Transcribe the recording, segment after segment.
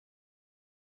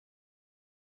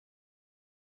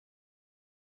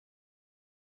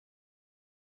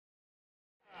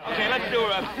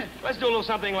let's do a little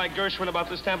something like Gershwin about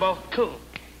this tempo. Cool.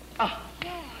 Now,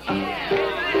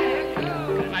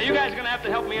 you guys are going to have to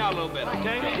help me out a little bit,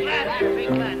 okay?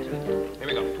 Here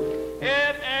we go.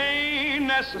 It ain't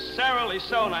necessarily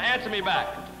so. Now, answer me back.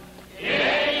 It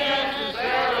ain't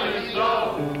necessarily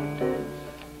so.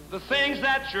 The things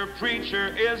that your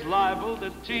preacher is liable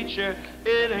to teach you,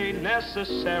 it ain't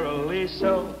necessarily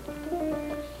so.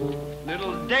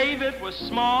 Little David was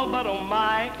small, but oh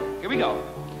my. Here we go.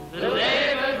 Little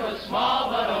David was small,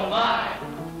 but oh my.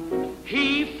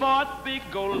 He fought big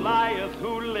Goliath,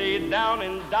 who laid down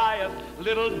and dieth.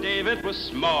 Little David was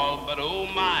small, but oh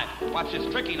my. Watch this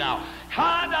tricky now.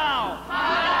 Ha down.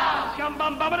 Ha down. Scum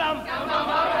bum bum dum. Scum bum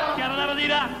bum dum.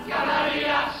 Scadda-dabba-dee-da.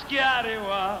 Scadda-dabba-dee-da.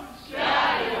 Scaddy-wah.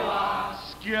 Scaddy-wah.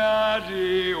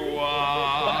 Scaddy-wah.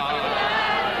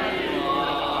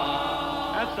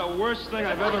 That's the worst thing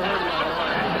I've ever heard in my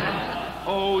life.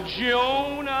 Oh,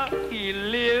 Jonah, he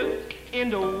lived in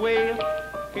the whale.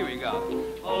 Here we go.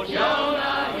 Oh,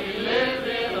 Jonah, he lived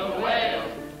in a whale.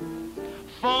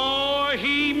 For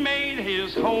he made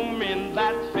his home in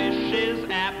that fish's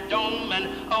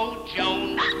abdomen. Oh,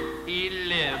 Jonah, he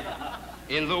lived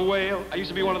in the whale. I used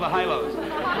to be one of the high-lows.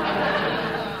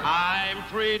 I'm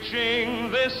preaching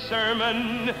this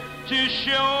sermon to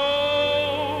show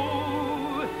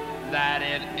that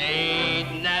it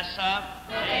ain't necessary.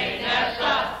 Ain't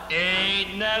necessary.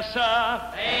 Ain't necessary.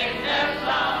 Ain't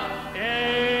necessary.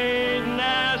 Ain't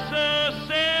necessarily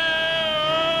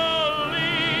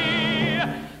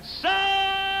so.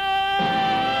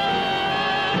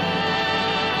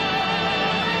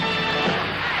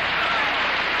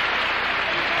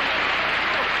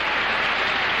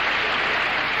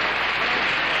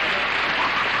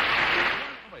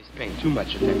 Nobody's paying too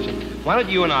much attention. Why don't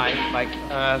you and I, like,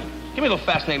 give me a little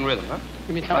fascinating rhythm, huh?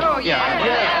 Give me a time. Oh, yeah.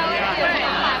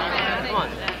 Come on.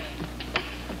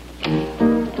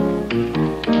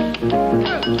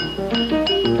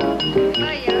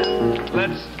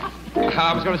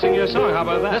 I was going to sing you a song. How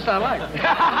about that? This I like.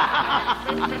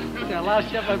 Yeah, last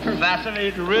step I've heard.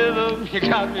 Fascinating rhythm. You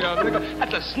got me on.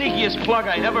 That's the sneakiest plug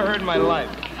I ever heard in my life.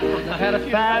 I had a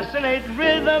few. Fascinating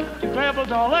rhythm. You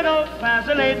trampled all ago.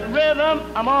 Fascinating rhythm.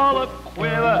 I'm all a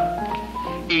quiver.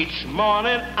 Each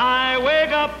morning I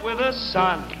wake up with the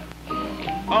sun.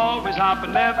 Always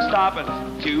hopping, never stopping.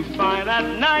 To find at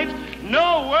night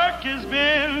no work has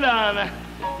been done.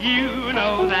 You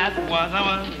know that once I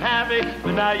was happy,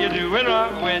 but now you're doing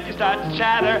wrong when you start to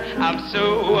chatter. I'm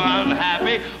so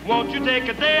unhappy. Won't you take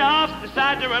a day off,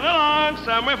 decide to run along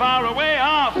somewhere far away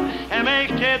off and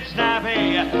make it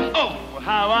snappy? Oh,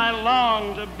 how I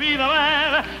long to be the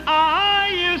man I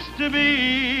used to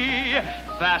be.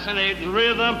 Fascinating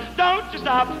rhythm, don't you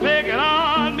stop picking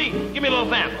on me. Give me a little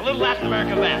vamp, a little Latin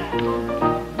American vamp.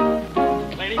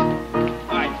 Ladies?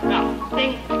 All right, now,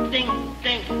 ding, ding,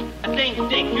 ding, a ding,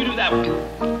 ding. You do that one.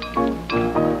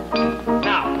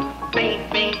 Now, bing,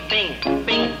 bing, bing,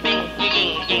 bing, bing,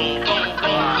 ying, ying, boom,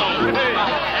 boom, boom.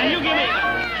 And you give me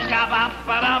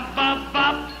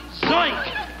ska-bop-ba-dum-bop-bop, zoink.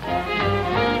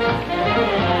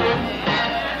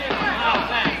 Now,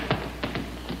 bang.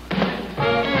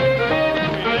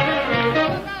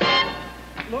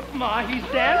 Look, Ma, he's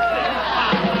dancing.